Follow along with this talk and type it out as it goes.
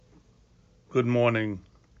Good morning.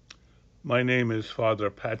 My name is Father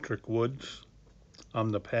Patrick Woods. I'm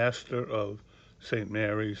the pastor of St.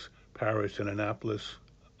 Mary's Parish in Annapolis.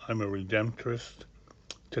 I'm a Redemptorist.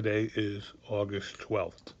 Today is August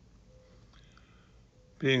 12th.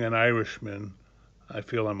 Being an Irishman, I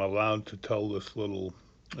feel I'm allowed to tell this little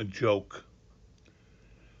joke.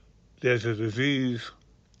 There's a disease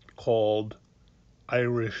called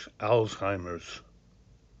Irish Alzheimer's.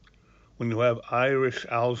 When you have Irish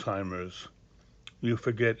Alzheimer's, you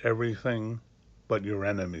forget everything but your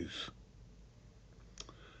enemies.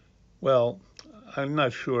 Well, I'm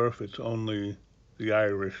not sure if it's only the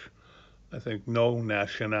Irish. I think no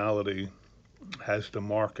nationality has the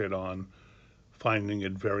market on finding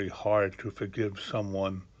it very hard to forgive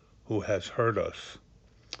someone who has hurt us.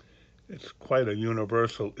 It's quite a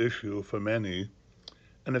universal issue for many,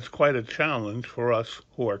 and it's quite a challenge for us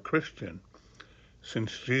who are Christian,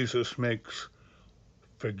 since Jesus makes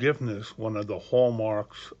forgiveness one of the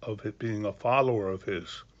hallmarks of it being a follower of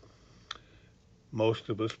his. Most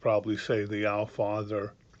of us probably say the Our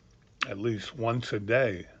Father at least once a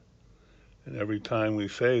day. And every time we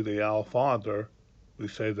say the Our Father, we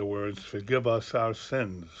say the words, "Forgive us our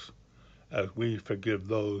sins, as we forgive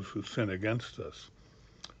those who sin against us."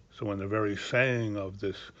 So in the very saying of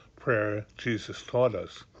this prayer Jesus taught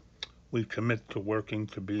us, we commit to working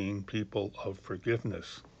to being people of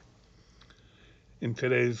forgiveness. In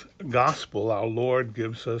today's gospel, our Lord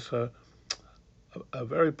gives us a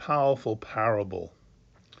very powerful parable.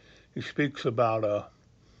 He speaks about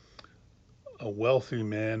a wealthy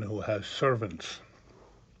man who has servants,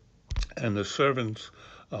 and the servants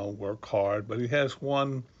work hard, but he has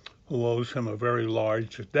one who owes him a very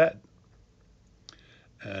large debt.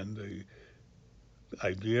 And the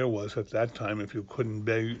idea was at that time, if you couldn't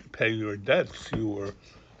pay your debts, you were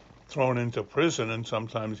thrown into prison and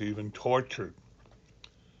sometimes even tortured.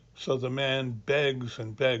 So the man begs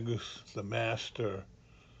and begs the master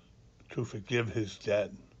to forgive his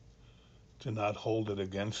debt, to not hold it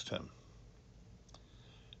against him.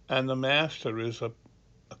 And the master is a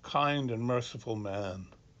kind and merciful man.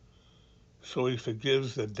 So he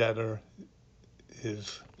forgives the debtor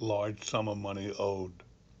his large sum of money owed.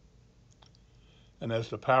 And as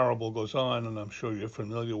the parable goes on, and I'm sure you're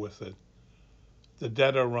familiar with it, the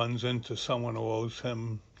debtor runs into someone who owes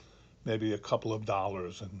him maybe a couple of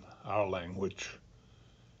dollars in our language.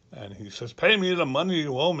 And he says, "Pay me the money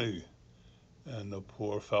you owe me." And the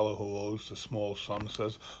poor fellow who owes the small sum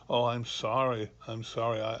says, "Oh, I'm sorry,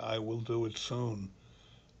 I will do it soon."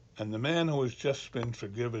 And the man who has just been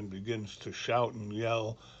forgiven begins to shout and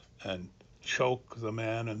yell and choke the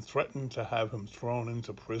man and threaten to have him thrown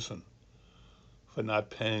into prison for not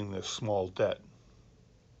paying this small debt.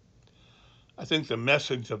 I think the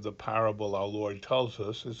message of the parable our Lord tells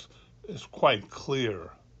us is quite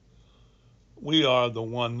clear. We are the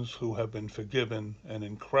ones who have been forgiven an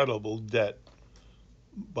incredible debt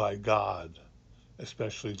by God,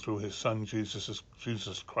 especially through his Son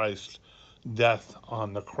Jesus Christ's death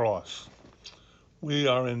on the cross. We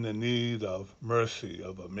are in the need of mercy,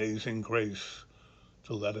 of amazing grace,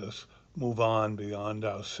 to let us move on beyond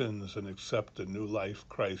our sins and accept the new life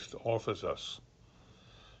Christ offers us.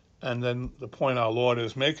 And then the point our Lord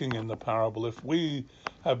is making in the parable, if we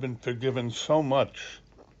have been forgiven so much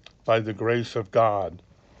by the grace of God,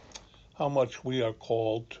 how much we are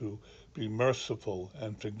called to be merciful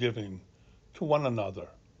and forgiving to one another.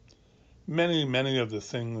 Many of the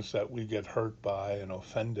things that we get hurt by and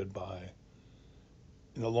offended by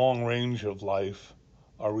in the long range of life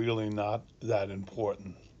are really not that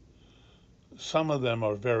important. Some of them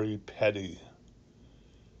are very petty.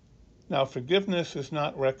 Now, forgiveness is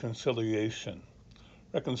not reconciliation.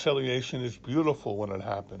 Reconciliation is beautiful when it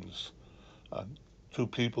happens. Uh, Two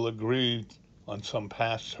people agree on some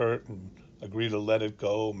past hurt and agree to let it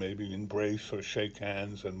go, maybe embrace or shake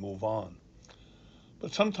hands and move on.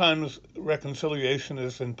 But sometimes reconciliation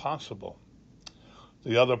is impossible.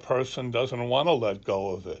 The other person doesn't want to let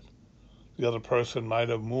go of it. The other person might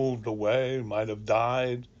have moved away, might have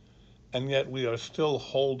died, and yet we are still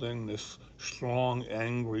holding this strong,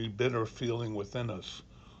 angry, bitter feeling within us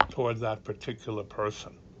toward that particular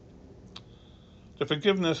person. The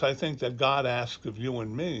forgiveness I think that God asks of you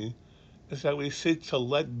and me is that we seek to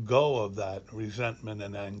let go of that resentment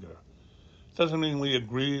and anger. Doesn't mean we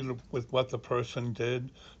agree with what the person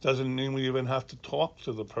did, doesn't mean we even have to talk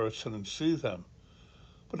to the person and see them.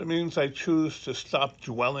 But it means I choose to stop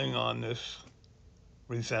dwelling on this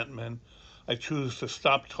resentment. I choose to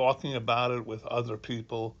stop talking about it with other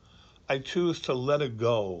people. I choose to let it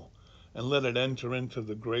go and let it enter into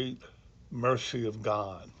the great mercy of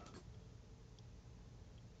God.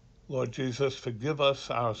 Lord Jesus, forgive us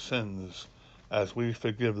our sins as we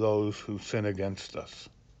forgive those who sin against us.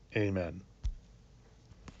 Amen.